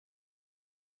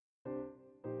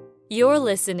You're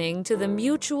listening to the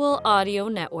Mutual Audio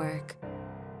Network.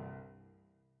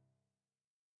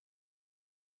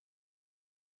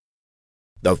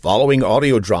 The following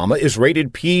audio drama is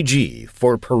rated PG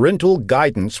for parental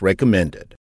guidance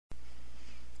recommended.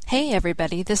 Hey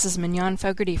everybody, this is Mignon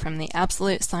Fogarty from the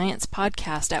Absolute Science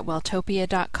Podcast at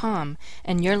Welltopia.com,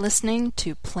 and you're listening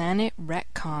to Planet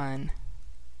Retcon.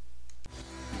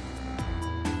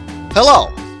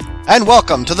 Hello, and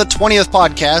welcome to the 20th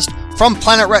podcast from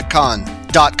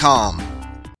PlanetRetcon.com.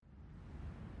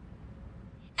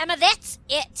 Emma, that's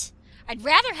it. I'd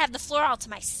rather have the floor all to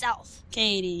myself.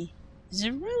 Katie, is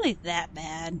it really that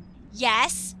bad?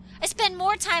 Yes. I spend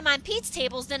more time on Pete's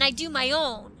tables than I do my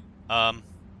own.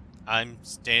 I'm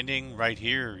standing right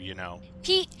here, you know.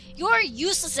 Pete, you're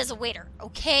useless as a waiter,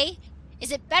 okay?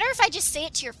 Is it better if I just say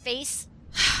it to your face?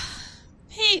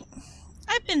 Pete,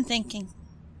 I've been thinking,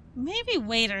 maybe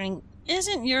waitering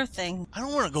isn't your thing. I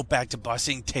don't want to go back to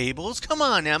bussing tables. Come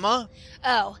on, Emma.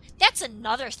 Oh, that's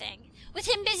another thing. With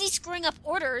him busy screwing up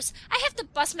orders, I have to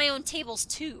bus my own tables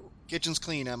too. Kitchen's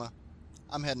clean, Emma.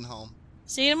 I'm heading home.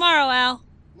 See you tomorrow, Al.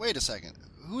 Wait a second.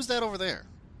 Who's that over there?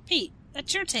 Pete,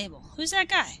 that's your table. Who's that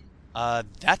guy?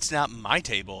 That's not my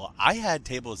table. I had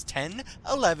tables 10,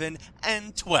 11,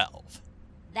 and 12.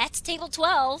 That's table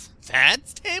 12.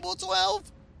 That's table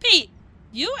 12? Pete,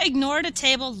 you ignored a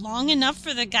table long enough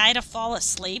for the guy to fall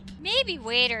asleep? Maybe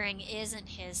waitering isn't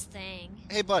his thing.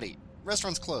 Hey, buddy.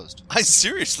 Restaurant's closed. I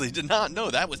seriously did not know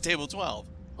that was table 12.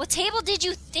 What table did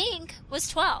you think was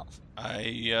 12?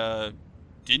 I,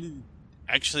 didn't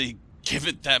actually give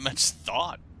it that much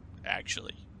thought,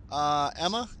 actually.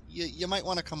 Emma, you might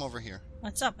want to come over here.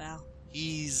 What's up, Al?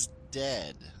 He's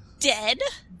dead. Dead?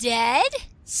 Dead?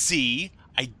 See?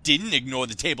 I didn't ignore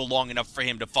the table long enough for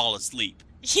him to fall asleep.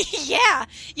 Yeah,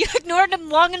 you ignored him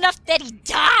long enough that he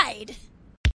died.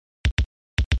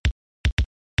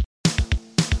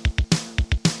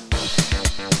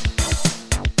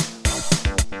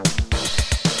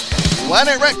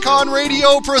 Planet Retcon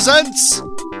Radio presents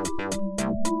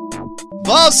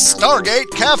The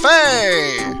Stargate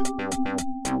Cafe!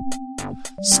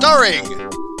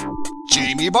 Starring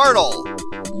Jamie Bartle,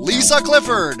 Lisa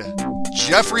Clifford,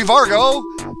 Jeffrey Vargo,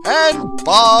 and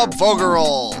Bob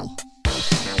Fogerl.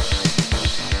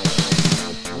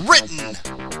 Written,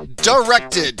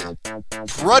 directed,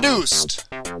 produced,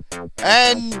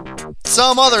 and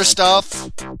some other stuff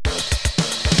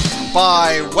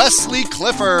by Wesley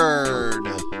Clifford.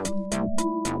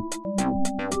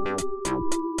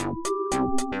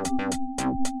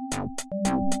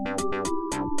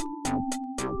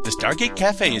 The Stargate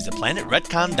Cafe is a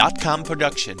PlanetRetcon.com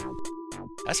production.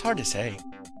 That's hard to say.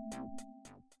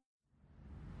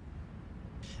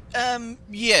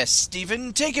 Yes,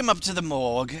 Stephen, take him up to the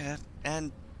morgue.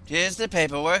 And here's the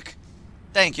paperwork.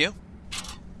 Thank you.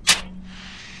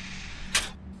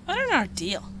 What an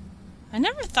ordeal. I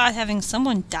never thought having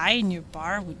someone die in your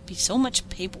bar would be so much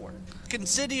paperwork.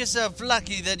 Consider yourself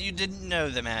lucky that you didn't know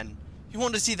the man. You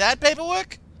want to see that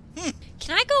paperwork?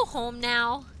 Can I go home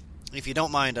now? If you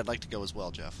don't mind, I'd like to go as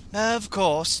well, Jeff. Of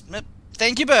course.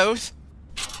 Thank you both.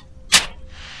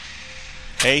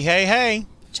 Hey.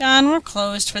 John, we're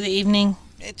closed for the evening.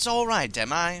 It's all right,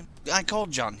 Emma. I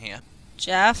called John here.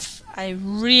 Jeff, I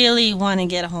really want to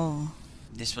get home.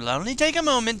 This will only take a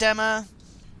moment, Emma.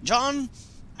 John,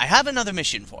 I have another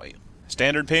mission for you.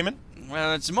 Standard payment?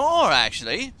 Well, it's more,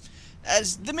 actually,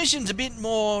 as the mission's a bit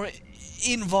more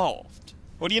involved.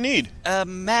 What do you need? A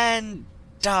man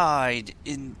died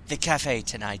in the cafe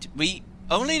tonight. We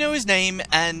only know his name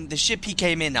and the ship he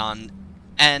came in on,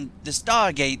 and the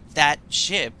Stargate that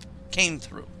ship came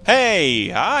through.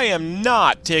 Hey, I am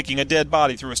not taking a dead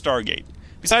body through a Stargate.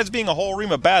 Besides being a whole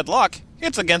ream of bad luck,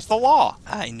 it's against the law.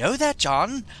 I know that,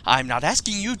 John. I'm not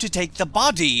asking you to take the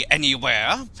body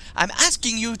anywhere. I'm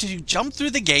asking you to jump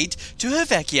through the gate to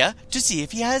Hervecchia to see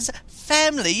if he has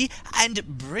family and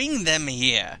bring them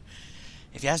here.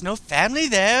 If he has no family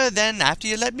there, then after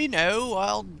you let me know,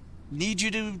 I'll need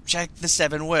you to check the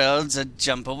 7 worlds a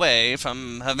jump away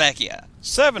from Hervecchia.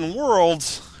 7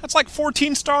 worlds? That's like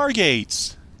 14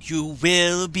 Stargates. You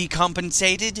will be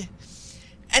compensated.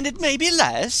 And it may be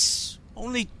less.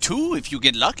 Only 2 if you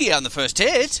get lucky on the first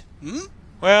hit.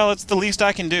 Well, it's the least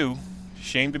I can do.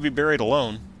 Shame to be buried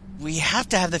alone. We have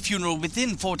to have the funeral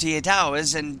within 48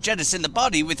 hours and jettison the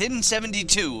body within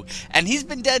 72. And he's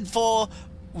been dead for,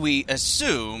 we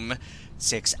assume,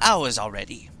 6 hours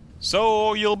already.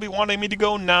 So you'll be wanting me to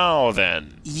go now,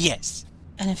 then? Yes.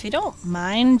 And if you don't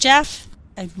mind, Jeff,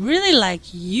 I'd really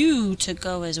like you to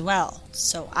go as well,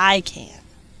 so I can.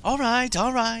 All right.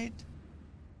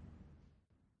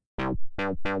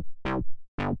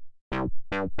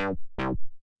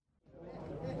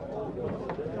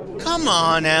 Come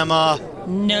on, Emma.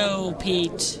 No,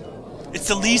 Pete. It's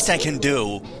the least I can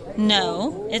do.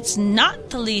 No, it's not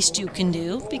the least you can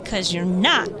do because you're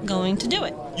not going to do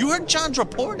it. You heard John's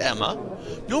report, Emma.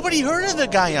 Nobody heard of the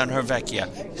guy on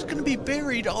Hervecchia. He's going to be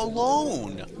buried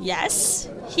alone. Yes,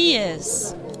 he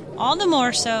is. All the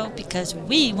more so because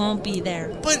we won't be there.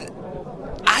 But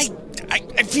I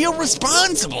feel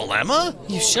responsible, Emma.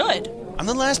 You should. I'm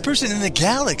the last person in the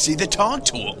galaxy that talked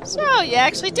to him. So, you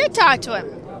actually did talk to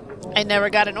him. I never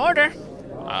got an order.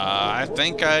 I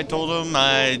think I told him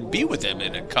I'd be with him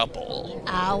in a couple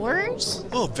Hours?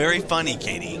 Oh, very funny,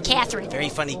 Katie. Catherine. Very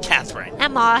funny, Catherine.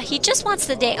 Emma, he just wants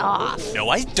the day off. No,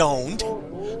 I don't.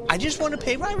 I just want to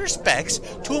pay my respects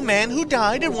to a man who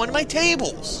died at one of my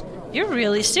tables. You're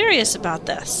really serious about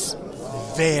this.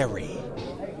 Very.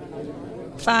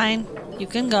 Fine, you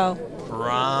can go.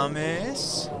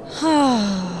 Promise?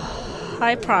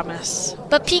 I promise.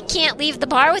 But Pete can't leave the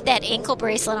bar with that ankle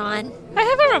bracelet on. I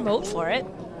have a remote for it.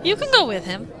 You can go with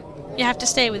him. You have to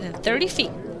stay within 30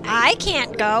 feet. I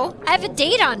can't go. I have a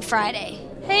date on Friday.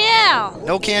 Hey, Al.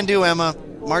 No can do, Emma.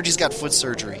 Margie's got foot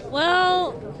surgery.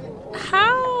 Well,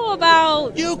 how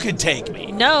about... You could take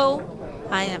me. No,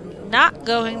 I am not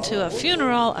going to a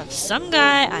funeral of some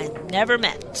guy I never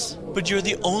met. But you're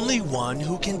the only one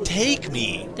who can take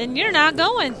me. Then you're not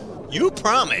going. You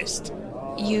promised.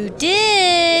 You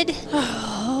did.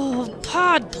 Oh,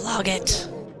 Podblog it.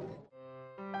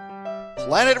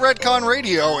 Planet Retcon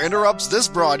Radio interrupts this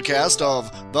broadcast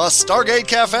of the Stargate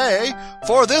Cafe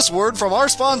for this word from our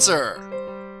sponsor,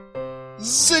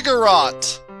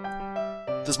 Ziggurat.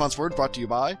 This month's word brought to you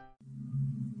by...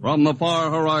 From the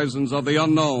far horizons of the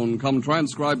unknown come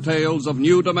transcribed tales of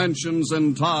new dimensions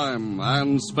in time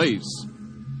and space.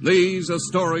 These are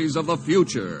stories of the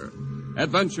future,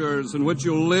 adventures in which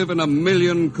you'll live in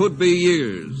 1,000,000 could-be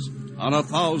years on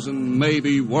 1,000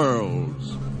 maybe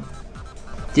worlds.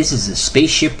 This is a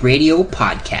Spaceship Radio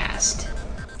podcast.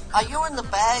 Are you in the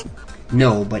bag?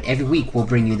 No, but every week we'll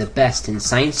bring you the best in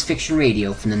science fiction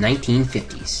radio from the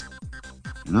 1950s.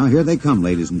 Now here they come,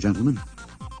 ladies and gentlemen.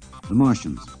 The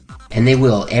Martians. And they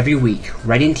will every week,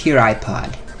 right into your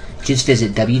iPod. Just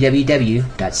visit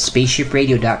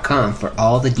www.spaceshipradio.com for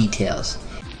all the details.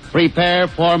 Prepare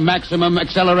for maximum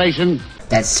acceleration.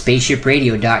 That's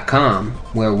spaceshipradio.com,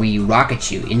 where we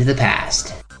rocket you into the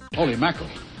past. Holy mackerel.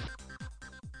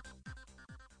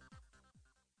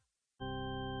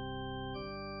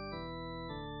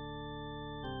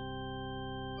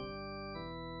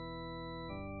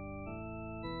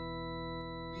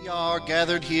 We are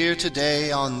gathered here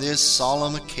today on this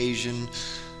solemn occasion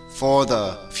for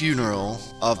the funeral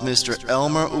of Mr.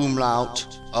 Elmer Umlaut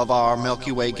of our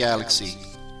Milky Way galaxy.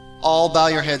 All bow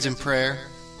your heads in prayer.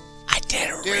 I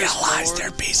didn't realize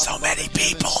there'd be so many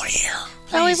people here.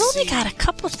 Well, we've only got a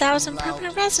couple thousand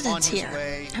permanent residents here,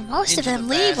 and most of them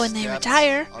leave when they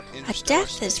retire. A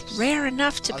death is rare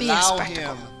enough to be a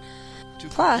spectacle.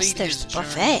 Plus, there's the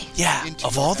buffet. Yeah,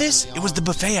 of all this, it was the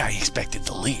buffet I expected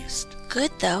the least.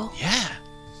 Good, though. Yeah.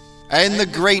 And the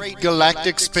great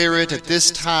galactic spirit at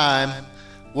this time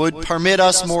would permit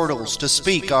us mortals to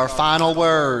speak our final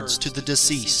words to the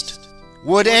deceased.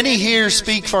 Would any here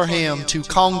speak for him to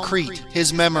concrete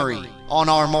his memory on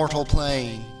our mortal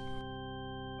plane?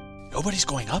 Nobody's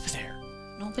going up there.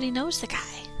 Nobody knows the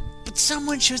guy. But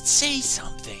someone should say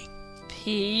something.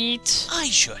 Pete. I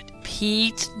should.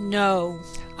 Pete, no.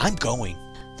 I'm going.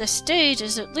 The stage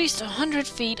is at least 100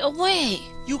 feet away.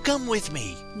 You come with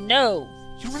me. No.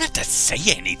 You don't have to say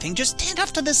anything. Just stand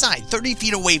off to the side, 30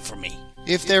 feet away from me.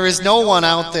 If there is no one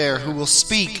out there who will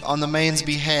speak on the man's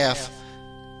behalf,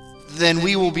 then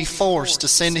we will be forced to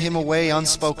send him away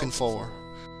unspoken for.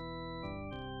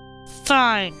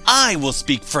 Fine. I will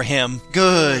speak for him.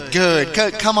 Good.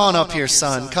 Come on up here,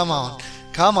 son. Come on.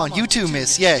 You too,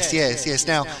 miss. Yes.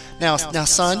 Now,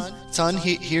 son,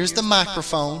 here's the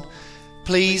microphone.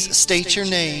 Please state your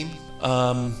name.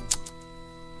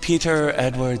 Peter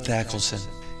Edward Thackelson.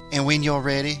 And when you're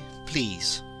ready,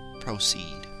 please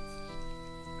proceed.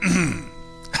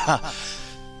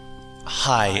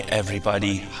 Hi,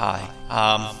 everybody. Hi.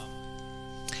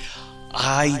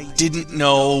 I didn't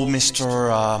know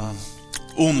Mr.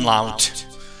 Umlaut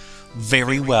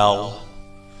very well.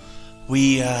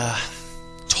 We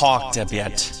talked a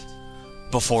bit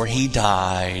before he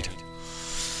died.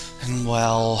 And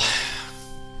well...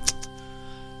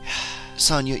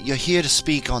 Son, you're here to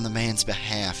speak on the man's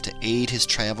behalf, to aid his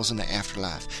travels in the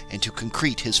afterlife, and to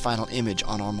concrete his final image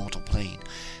on our mortal plane.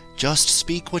 Just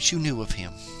speak what you knew of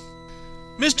him.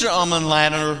 Mr.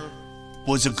 Umlaut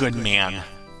was a good man.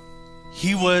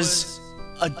 He was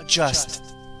a just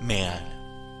man.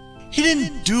 He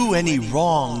didn't do any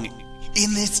wrong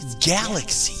in this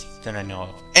galaxy that I know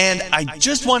of. And I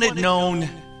just want it known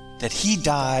that he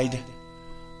died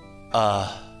a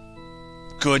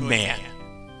good man.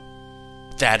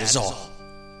 That is all.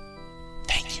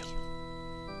 Thank you.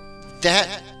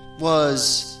 That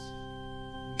was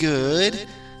good.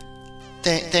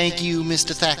 Thank you,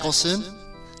 Mr. Thackleson.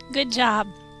 Good job.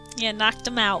 You knocked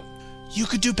him out. You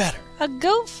could do better. A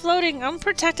goat floating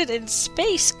unprotected in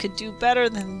space could do better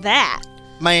than that.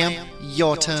 Ma'am,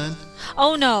 your turn.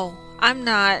 Oh no, I'm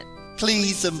not.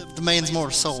 Please, the man's more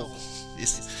soul.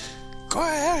 Go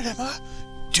ahead, Emma.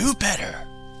 Do better.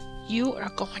 You are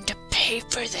going to pay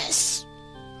for this.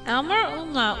 Elmer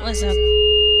Umlaut was a...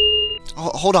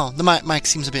 Oh, hold on, the mic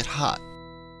seems a bit hot.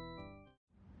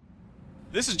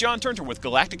 This is John Turner with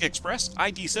Galactic Express,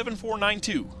 ID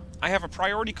 7492. I have a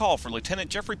priority call for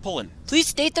Lieutenant Jeffrey Pullen. Please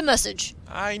state the message.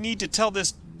 I need to tell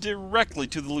this directly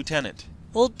to the lieutenant.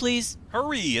 Hold, please.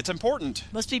 Hurry, it's important.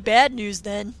 Must be bad news,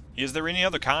 then. Is there any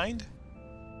other kind?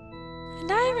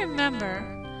 And I remember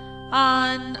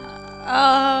on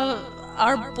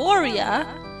Arborea,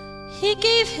 he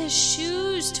gave his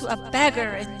shoes to a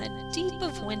beggar in the deep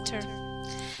of winter.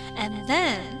 And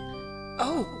then,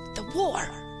 the war.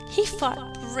 He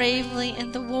fought bravely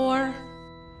in the war.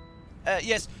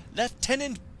 Yes,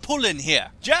 Lieutenant Pullen here.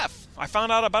 Jeff, I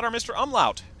found out about our Mr.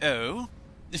 Umlaut. Oh?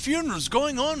 The funeral's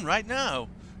going on right now.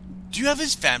 Do you have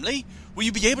his family? Will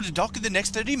you be able to talk in the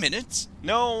next 30 minutes?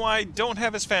 No, I don't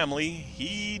have his family.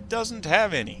 He doesn't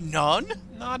have any. None?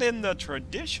 Not in the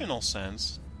traditional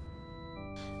sense.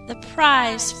 The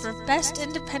prize for Best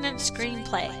Independent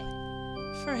Screenplay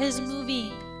for his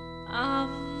movie,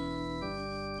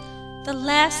 The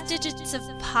Last Digits of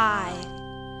Pi.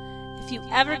 If you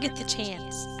ever get the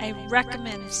chance, I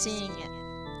recommend seeing it.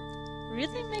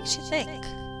 Really makes you think.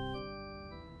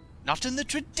 Not in the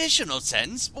traditional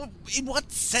sense? Well, in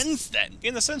what sense, then?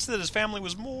 In the sense that his family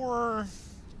was more...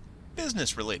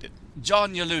 business-related.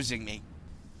 John, you're losing me.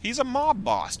 He's a mob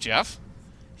boss, Jeff.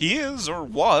 He is, or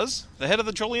was, the head of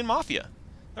the Trollian Mafia.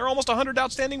 There are almost 100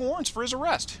 outstanding warrants for his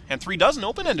arrest, and 36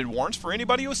 open-ended warrants for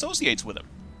anybody who associates with him.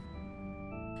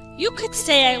 You could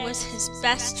say I was his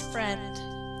best friend.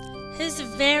 His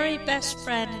very best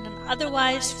friend in an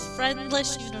otherwise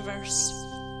friendless universe.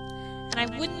 And I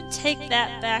wouldn't take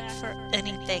that back for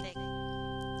anything.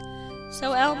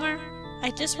 So, Elmer,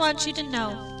 I just want you to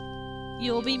know,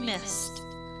 you'll be missed.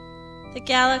 The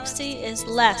galaxy is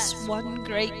less one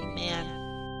great man.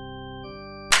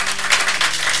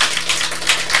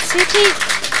 CT,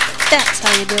 that's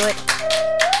how you do it.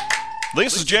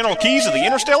 This is General Keyes of the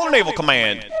Interstellar Naval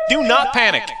Command. Do not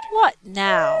panic. What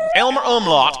now? Elmer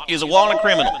Umlaut is a wanted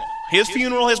criminal. His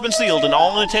funeral has been sealed and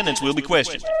all in attendance will be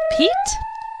questioned. Pete?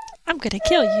 I'm gonna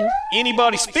kill you.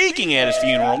 Anybody speaking at his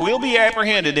funeral will be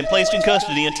apprehended and placed in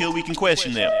custody until we can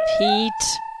question them. Pete,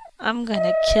 I'm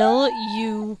gonna kill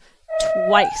you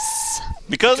twice.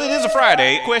 Because it is a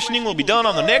Friday, questioning will be done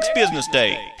on the next business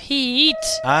day. Pete.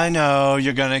 I know,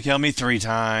 you're gonna kill me 3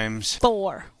 times.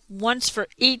 4. Once for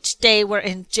each day we're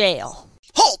in jail.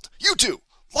 Halt! You two!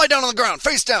 Lie down on the ground,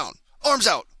 face down. Arms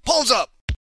out, palms up.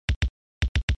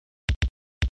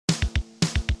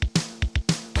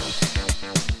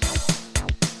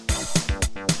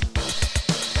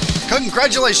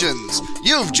 Congratulations!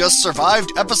 You've just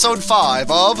survived episode 5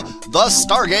 of The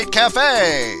Stargate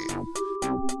Cafe!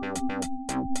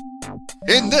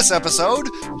 In this episode,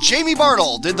 Jamie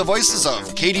Bartle did the voices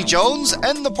of Katie Jones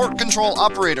and the port control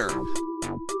operator.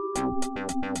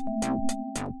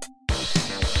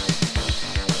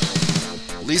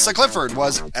 Lisa Clifford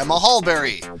was Emma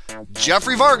Hallberry.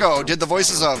 Jeffrey Vargo did the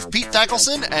voices of Pete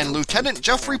Thackleson and Lieutenant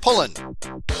Jeffrey Pullen.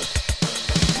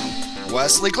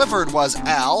 Wesley Clifford was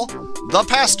Al, the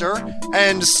pastor,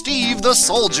 and Steve the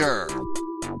soldier.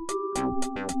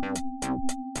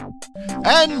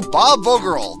 And Bob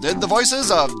Vogerl did the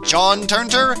voices of John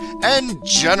Turner and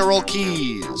General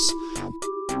Keyes.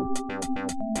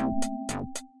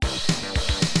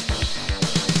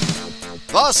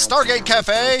 The Stargate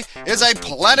Cafe is a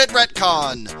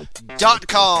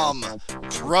PlanetRetcon.com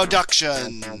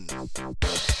production.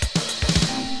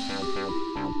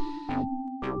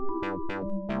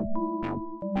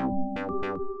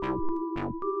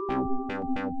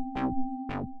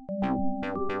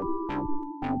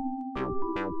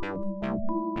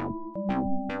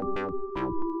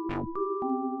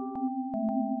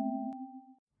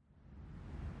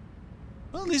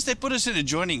 Well, at least they put us in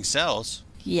adjoining cells.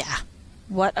 Yeah.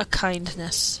 What a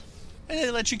kindness. And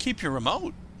they let you keep your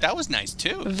remote. That was nice,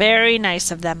 too. Very nice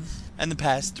of them. And the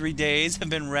past 3 days have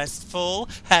been restful,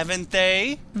 haven't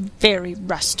they? Very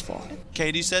restful.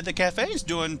 Katie said the cafe's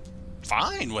doing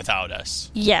fine without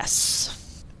us.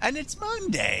 Yes. And it's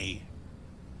Monday.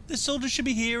 The soldier should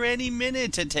be here any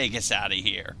minute to take us out of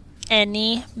here.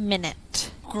 Any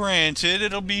minute. Granted,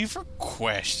 it'll be for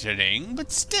questioning,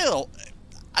 but still,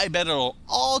 I bet it'll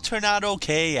all turn out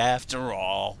okay after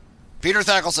all. Peter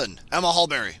Thackelson, Emma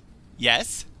Hallberry.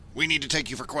 Yes? We need to take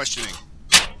you for questioning.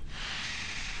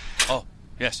 Oh,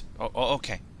 yes. Oh,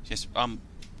 okay. Yes,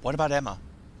 what about Emma?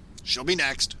 She'll be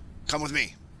next. Come with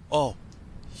me. Oh,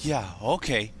 yeah,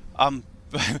 okay.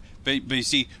 But you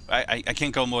see, I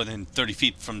can't go more than 30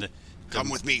 feet from the... Come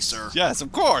with me, sir. Yes,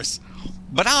 of course.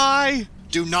 But I...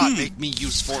 Do not make me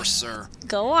use force, sir.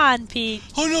 Go on, Pete.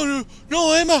 Oh,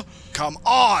 no, Emma. Come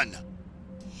on.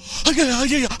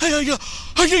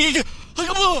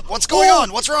 What's going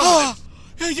on? What's wrong with him?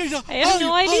 I have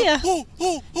no idea. You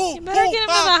better get him to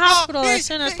the hospital as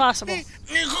soon as possible. See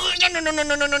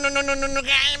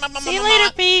you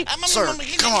later, Pete. Sir,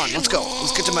 come on, let's go.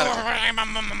 Let's get to medical.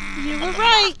 You were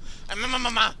right.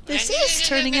 This is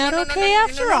turning out okay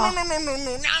after all.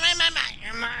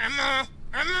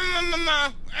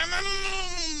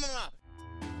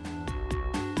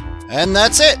 And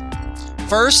that's it.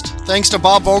 First, thanks to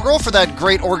Bob Vogel for that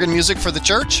great organ music for the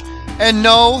church. And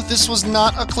no, this was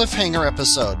not a cliffhanger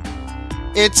episode.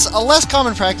 It's a less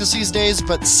common practice these days,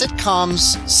 but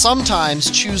sitcoms sometimes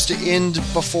choose to end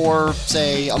before,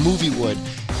 say, a movie would.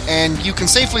 And you can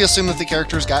safely assume that the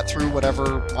characters got through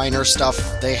whatever minor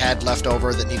stuff they had left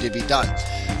over that needed to be done.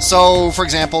 So, for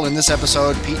example, in this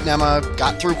episode, Pete and Emma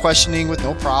got through questioning with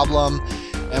no problem.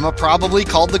 Emma probably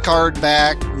called the card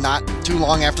back not too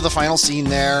long after the final scene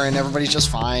there, and everybody's just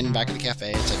fine back at the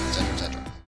cafe, etc., etc., etc.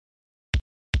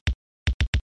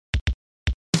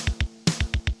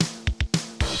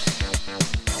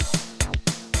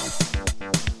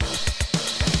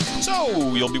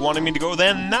 So, you'll be wanting me to go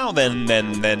then, now.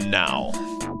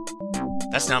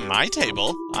 That's not my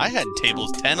table. I had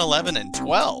tables 10, 11, and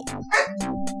 12.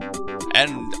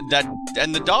 And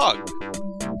the dog.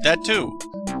 That too.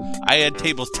 I had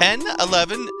tables 10,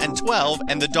 11, and 12,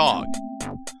 and the dog.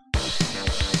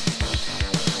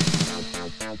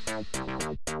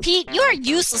 Pete, you're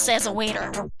useless as a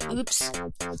waiter. Oops.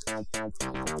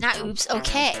 Not oops,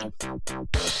 okay.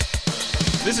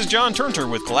 This is John Turner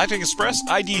with Galactic Express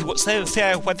ID what. See?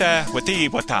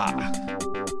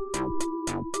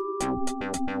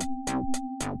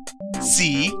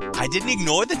 I didn't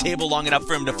ignore the table long enough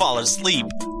for him to fall asleep.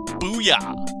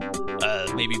 Booyah.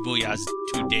 Maybe booyah's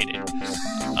too dated.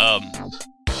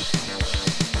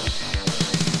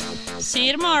 See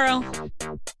you tomorrow,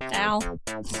 Al.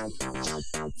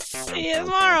 See you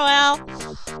tomorrow, Al.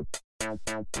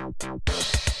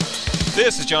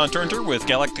 This is John Turner with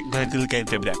Galactic...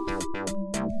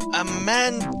 A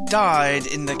man died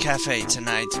in the cafe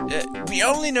tonight. We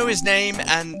only know his name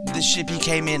and the ship he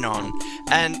came in on.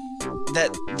 And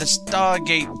that the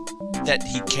Stargate that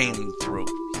he came through.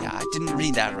 Yeah, I didn't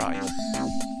read that right.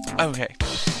 Okay.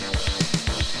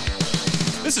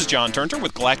 This is John Turner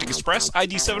with Galactic Express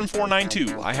ID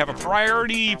 7492. I have a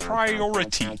priority.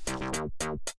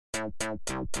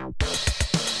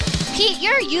 Pete,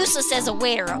 you're useless as a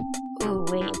waiter. Ooh,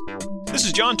 wait. This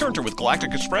is John Turner with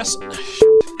Galactic Express.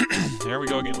 There we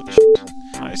go again with the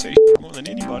I say more than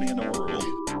anybody in the world.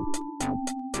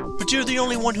 But you're the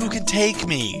only one who can take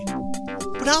me.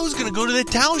 But I was gonna go to the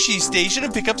Taoshi station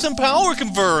and pick up some power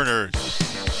converters.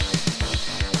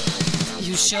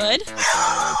 You should.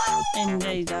 And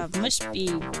there must be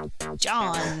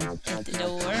John at the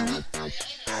door.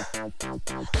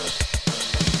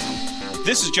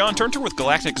 This is John Turner with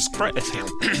Galactic Express.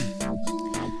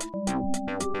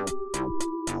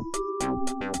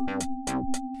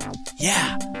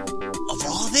 Yeah. Of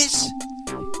all this,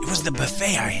 it was the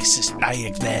buffet I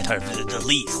met her the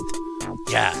least.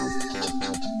 Yeah.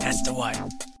 That's the one.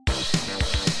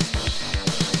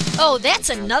 Oh, that's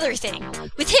another thing.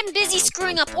 With him busy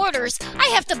screwing up orders, I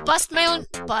have to bust my own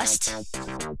bust.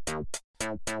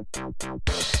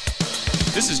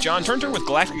 This is John Turner with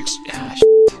Galactic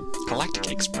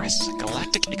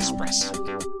Express.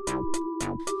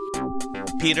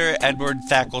 Peter Edward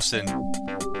Thackelson,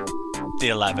 the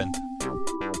 11th.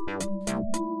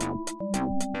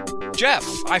 Jeff,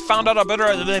 I found out about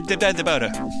her.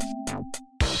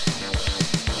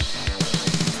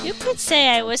 You could say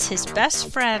I was his best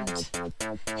friend.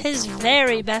 His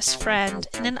very best friend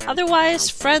in an otherwise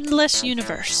friendless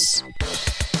universe.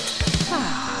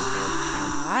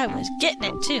 I was getting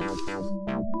it too.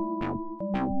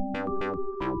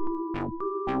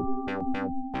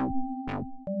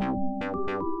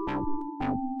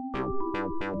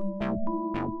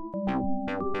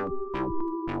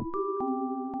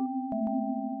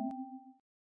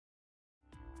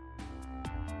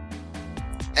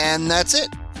 And that's it.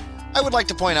 I would like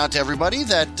to point out to everybody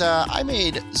that I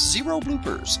made 0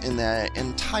 bloopers in the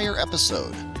entire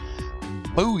episode.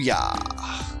 Booyah,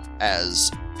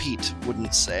 as Pete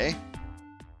wouldn't say.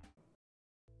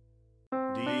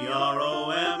 D-R-O-M-E-D-A-R-Y.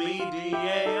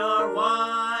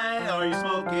 Are you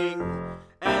smoking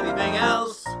anything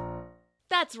else?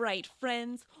 That's right,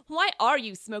 friends. Why are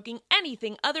you smoking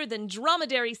anything other than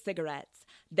dromedary cigarettes?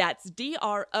 That's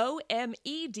D-R-O-M-E-D-A-R-Y,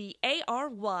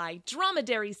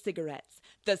 dromedary cigarettes.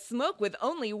 The smoke with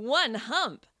only one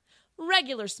hump.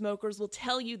 Regular smokers will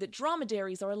tell you that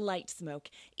dromedaries are light smoke,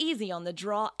 easy on the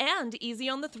draw and easy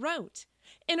on the throat.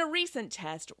 In a recent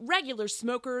test, regular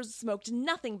smokers smoked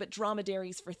nothing but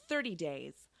dromedaries for 30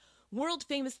 days.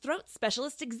 World-famous throat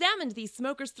specialists examined these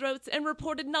smokers' throats and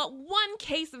reported not one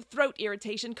case of throat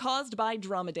irritation caused by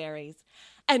dromedaries.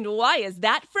 And why is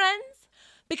that, friends?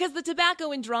 Because the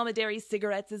tobacco in dromedary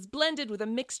cigarettes is blended with a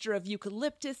mixture of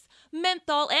eucalyptus,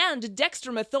 menthol, and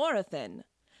dextromethorphan.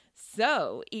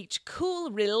 So, each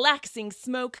cool, relaxing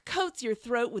smoke coats your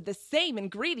throat with the same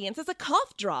ingredients as a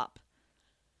cough drop.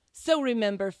 So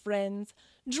remember, friends,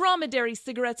 dromedary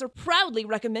cigarettes are proudly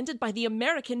recommended by the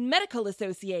American Medical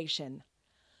Association.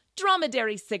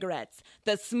 Dromedary cigarettes,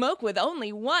 the smoke with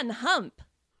only one hump.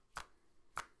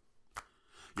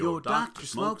 Your doctor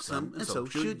smokes them, and so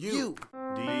should you.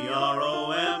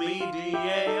 D-R-O-M-E-D-A-R-Y.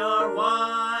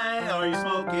 Are you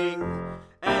smoking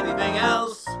anything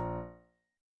else?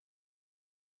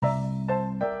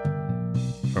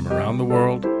 From around the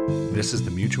world, this is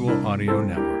the Mutual Audio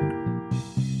Network.